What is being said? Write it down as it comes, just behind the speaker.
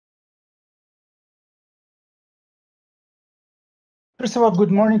First of all, good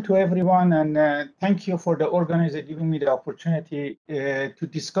morning to everyone, and thank you for the organizer giving me the opportunity to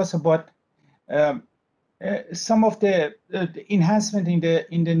discuss about some of the enhancement in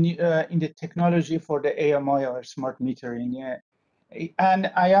the technology for the AMI or smart metering.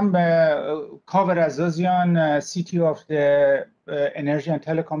 And I am Kaveh Razazian, CTO of the Energy and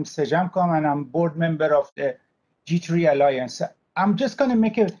Telecom Sagemcom, and I'm board member of the G3 Alliance. I'm just going to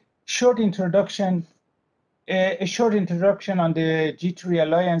make a short introduction on the G3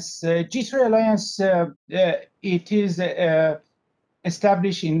 Alliance. G3 Alliance, it is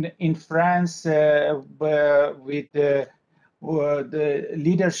established in France with the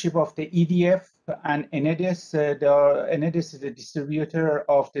leadership of the EDF and Enedis. Enedis is the distributor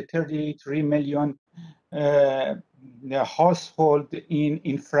of the 33 million household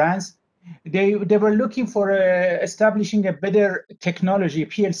in France. They were looking for establishing a better technology,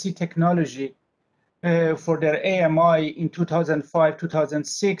 PLC technology, for their AMI in 2005,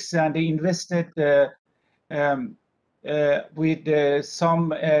 2006, and they invested with some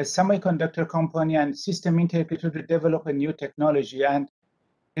semiconductor company and system integrator to develop a new technology. And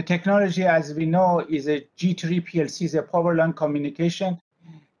the technology, as we know, is a G3 PLC, is a power line communication,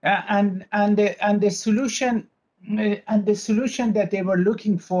 and the solution that they were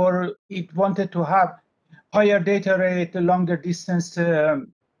looking for, it wanted to have higher data rate, longer distance.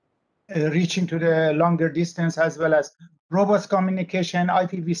 Reaching to the longer distance, as well as robust communication,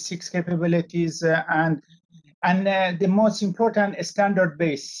 IPv6 capabilities, and the most important, a standard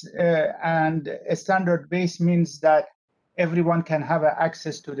base. And a standard base means that everyone can have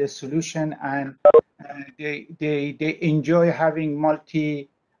access to the solution, and they enjoy having multi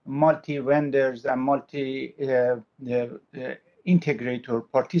vendors and multi integrator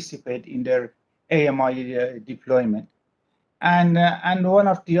participate in their AMI deployment. And one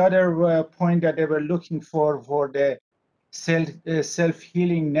of the other point that they were looking for the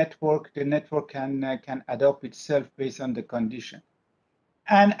self-healing network, the network can adapt itself based on the condition.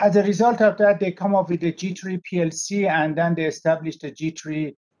 And as a result of that, they come up with the G3 PLC, and then they established the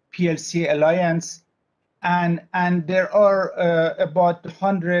G3 PLC Alliance. And there are about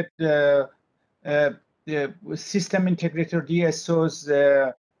 100 system integrator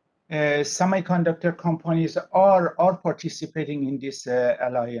DSOs. Semiconductor companies are participating in this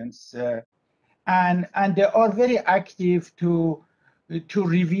alliance, and they are very active to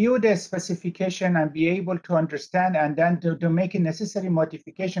review the specification and be able to understand, and then to make a necessary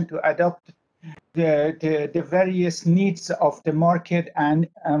modification to adopt the various needs of the market and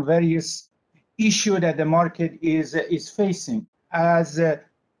various issues that the market is facing. As a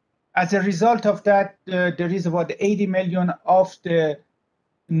result of that, there is about 80 million of the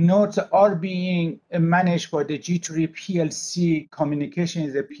nodes are being managed by the G3 PLC communication,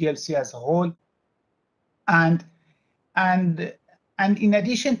 is a PLC as a whole, and in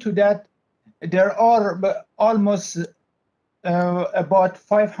addition to that, there are almost about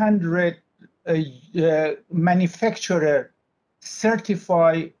 500 manufacturers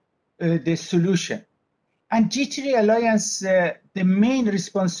certify the solution. And G3 Alliance, the main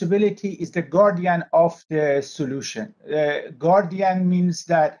responsibility is the guardian of the solution. Guardian means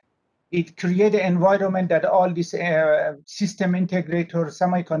that it creates an environment that all these system integrator,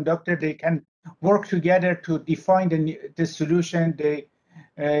 semiconductor, they can work together to define the solution.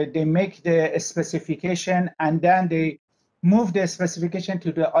 They make the specification, and then they move the specification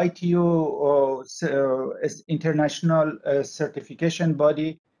to the ITU, international certification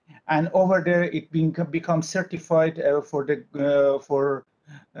body. And over there, it becomes certified for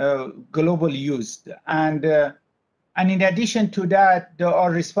global use. And in addition to that, they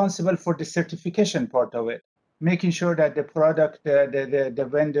are responsible for the certification part of it, making sure that the product the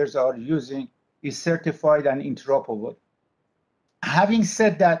vendors are using is certified and interoperable. Having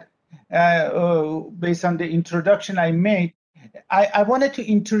said that, based on the introduction I made, I wanted to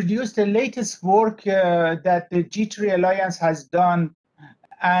introduce the latest work that the G3 Alliance has done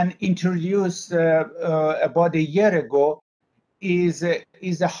and introduced about a year ago, is a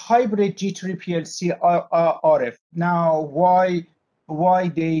hybrid G3 PLC RF. Now, why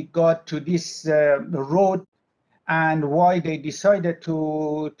they got to this road, and why they decided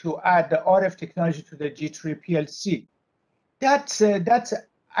to add the RF technology to the G3 PLC? That's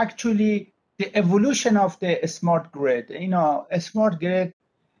actually the evolution of the smart grid. You know, a smart grid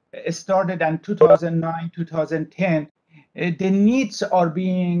started in 2009, 2010. The needs are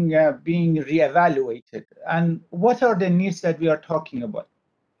being reevaluated. And what are the needs that we are talking about?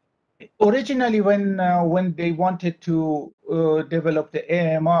 Originally, when they wanted to develop the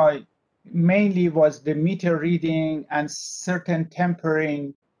AMI, mainly was the meter reading and certain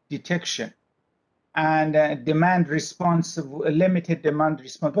tempering detection. and demand response, limited demand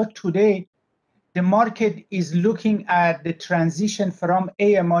response. But today, the market is looking at the transition from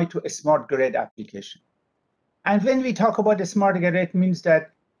AMI to a smart grid application. And when we talk about the smart grid, it means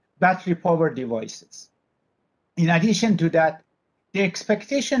that battery powered devices. In addition to that, the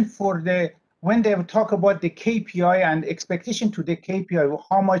expectation for when they talk about the KPI and expectation to the KPI,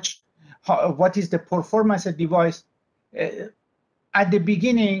 what is the performance of device? At the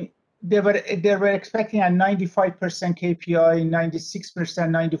beginning, they were expecting a 95% KPI,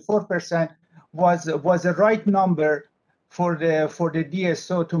 96%, 94% was the right number for the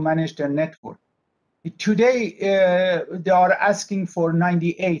DSO to manage their network. Today, they are asking for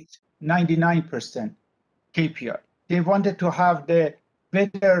 98, 99% KPI. They wanted to have the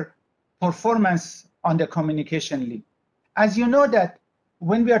better performance on the communication link. As you know that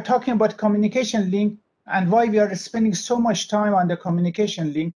when we are talking about communication link and why we are spending so much time on the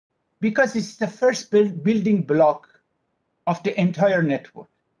communication link, because it's the first building block of the entire network.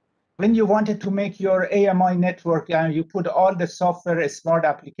 When you wanted to make your AMI network and you put all the software, smart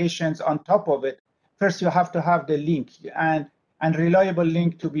applications on top of it, first you have to have the link and reliable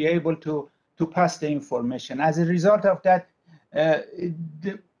link to be able to pass the information. As a result of that,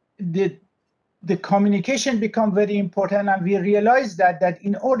 the communication become very important, and we realize that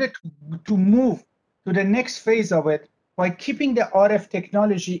in order to move to the next phase of it, by keeping the RF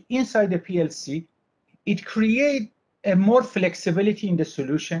technology inside the PLC, it creates more flexibility in the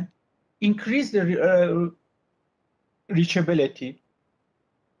solution, increase the reachability,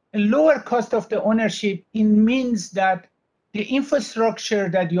 a lower cost of the ownership. It means that the infrastructure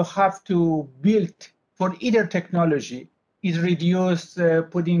that you have to build for either technology is reduced,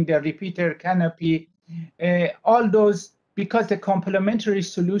 putting the repeater canopy, all those, because the complementary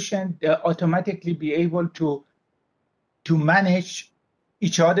solution automatically be able to manage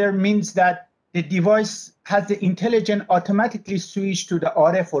each other, means that the device has the intelligent automatically switch to the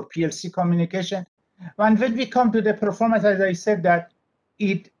RF or PLC communication. And when we come to the performance, as I said, that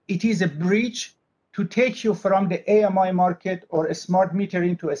it is a bridge to take you from the AMI market or a smart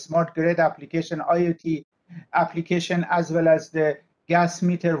metering to a smart grid application, IoT application, as well as the gas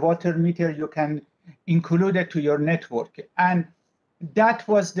meter, water meter, you can include it to your network. And that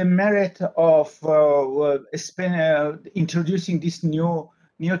was the merit of introducing this new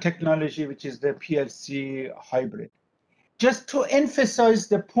technology, which is the PLC hybrid. Just to emphasize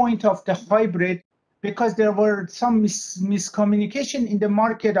the point of the hybrid, because there were some miscommunication in the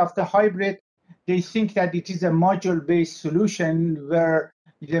market of the hybrid. They think that it is a module-based solution where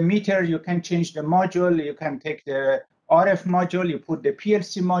the meter, you can change the module, you can take the RF module, you put the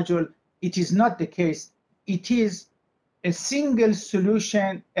PLC module. It is not the case. It is a single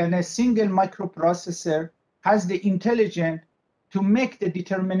solution, and a single microprocessor has the intelligence to make the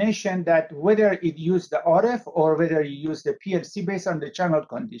determination that whether it use the RF or whether you use the PLC based on the channel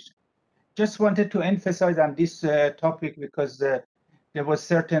condition. Just wanted to emphasize on this topic because there was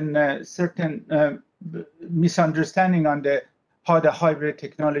certain misunderstanding on how the hybrid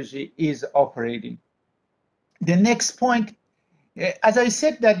technology is operating. The next point, as I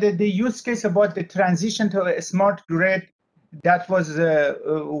said, that the use case about the transition to a smart grid, that was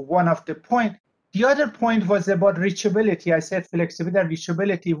one of the points. The other point was about reachability. I said flexibility and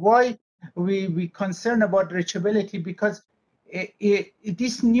reachability. Why we concerned about reachability? Because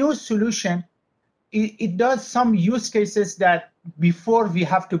this new solution, it does some use cases that before we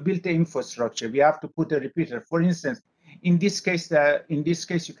have to build the infrastructure, we have to put a repeater. For instance, in this case,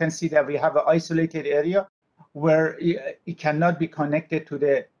 you can see that we have an isolated area where it cannot be connected to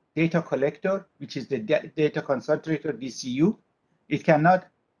the data collector, which is the data concentrator, DCU. It cannot,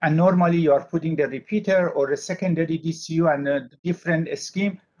 and normally you are putting the repeater or a secondary DCU and a different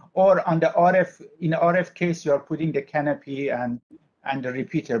scheme, or on the RF, in RF case, you are putting the canopy and the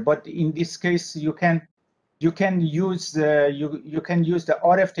repeater. But in this case, you can use the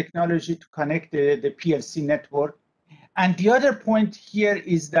RF technology to connect the PLC network. And the other point here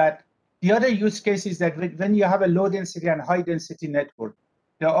is that the other use case is that when you have a low density and high density network,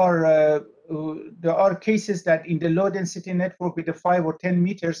 there are cases that in the low density network with the 5 or 10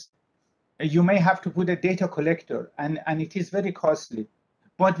 meters, you may have to put a data collector, and it is very costly.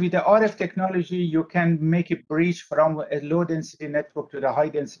 But with the RF technology, you can make a bridge from a low density network to the high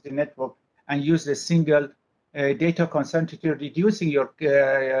density network and use the single data concentrator, reducing your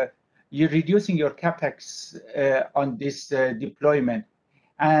capex on this deployment.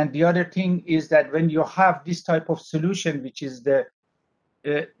 And the other thing is that when you have this type of solution, which is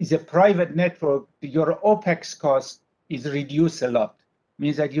a private network, your OPEX cost is reduced a lot.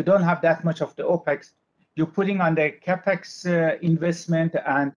 Means that you don't have that much of the OPEX. You're putting on the CapEx investment,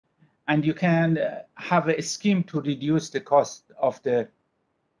 and and you can have a scheme to reduce the cost of the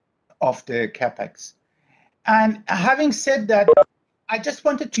capex. And having said that, I just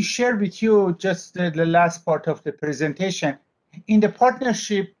wanted to share with you just the last part of the presentation. In the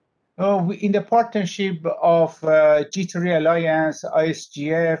partnership of G3 Alliance,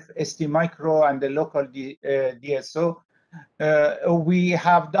 ISGF, ST Micro, and the local DSO, we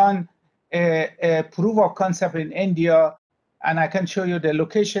have done a proof of concept in India, and I can show you the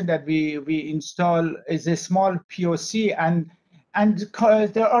location that we install is a small POC, and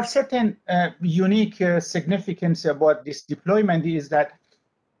there are certain unique significance about this deployment is that,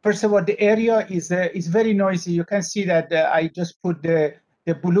 first of all, the area is very noisy. You can see that I just put the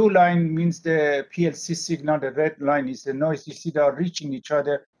blue line means the PLC signal, the red line is the noise. You see they are reaching each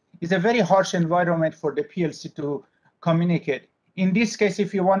other. It's a very harsh environment for the PLC to communicate. In this case,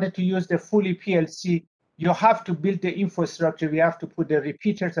 if you wanted to use the fully PLC, you have to build the infrastructure. We have to put the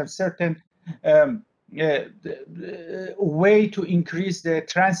repeaters and certain way to increase the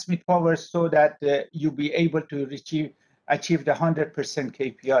transmit power so that you'll be able to achieve the 100%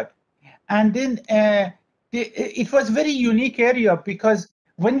 KPI. And then it was very unique area because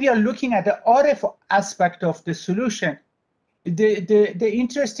when we are looking at the RF aspect of the solution, the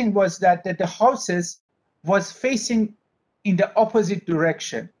interesting was that the houses was facing in the opposite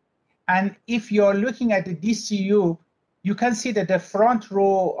direction. And if you're looking at the DCU, you can see that the front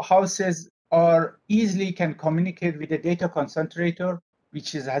row houses are easily can communicate with the data concentrator,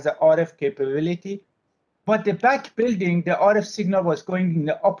 which has an RF capability. But the back building, the RF signal was going in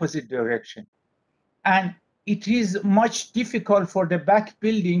the opposite direction. And it is much difficult for the back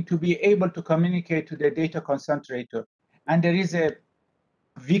building to be able to communicate to the data concentrator. And there is a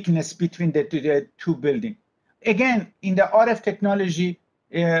weakness between the two buildings. Again, in the RF technology,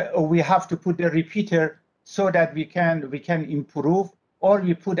 we have to put the repeater so that we can improve, or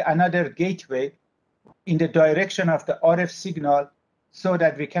we put another gateway in the direction of the RF signal so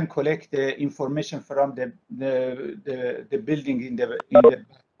that we can collect the information from the building in the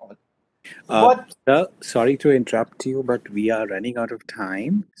back. Sir, sorry to interrupt you, but we are running out of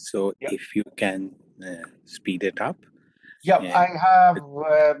time. So if you can speed it up. Yeah, I have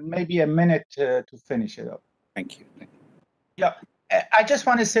maybe a minute to finish it up. Thank you. Yeah, I just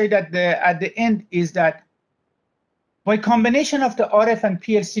want to say that at the end is that by combination of the RF and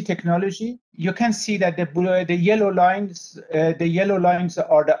PLC technology, you can see that the yellow lines are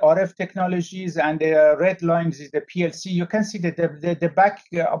the RF technologies, and the red lines is the PLC. You can see that the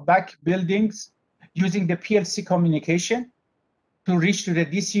back buildings using the PLC communication to reach to the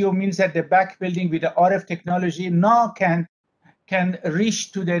DCU means that the back building with the RF technology now can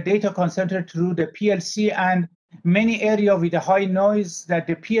reach to the data concentrator through the PLC, and many areas with a high noise that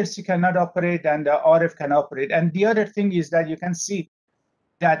the PLC cannot operate and the RF can operate. And the other thing is that you can see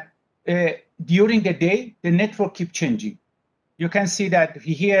that during the day, the network keeps changing. You can see that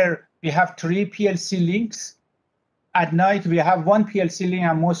here we have 3 PLC links. At night, we have 1 PLC link,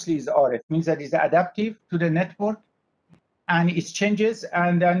 and mostly is RF. Means that it's adaptive to the network and it changes.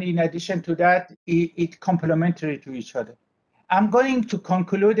 And then in addition to that, it's complementary to each other. I'm going to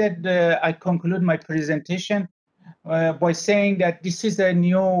conclude it. I conclude my presentation by saying that this is a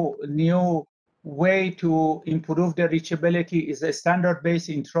new way to improve the reachability. Is a standard-based,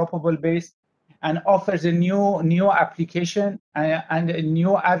 interoperable-based, and offers a new application and a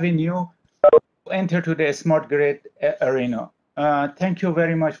new avenue to enter to the smart grid arena. Thank you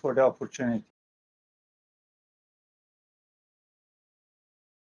very much for the opportunity.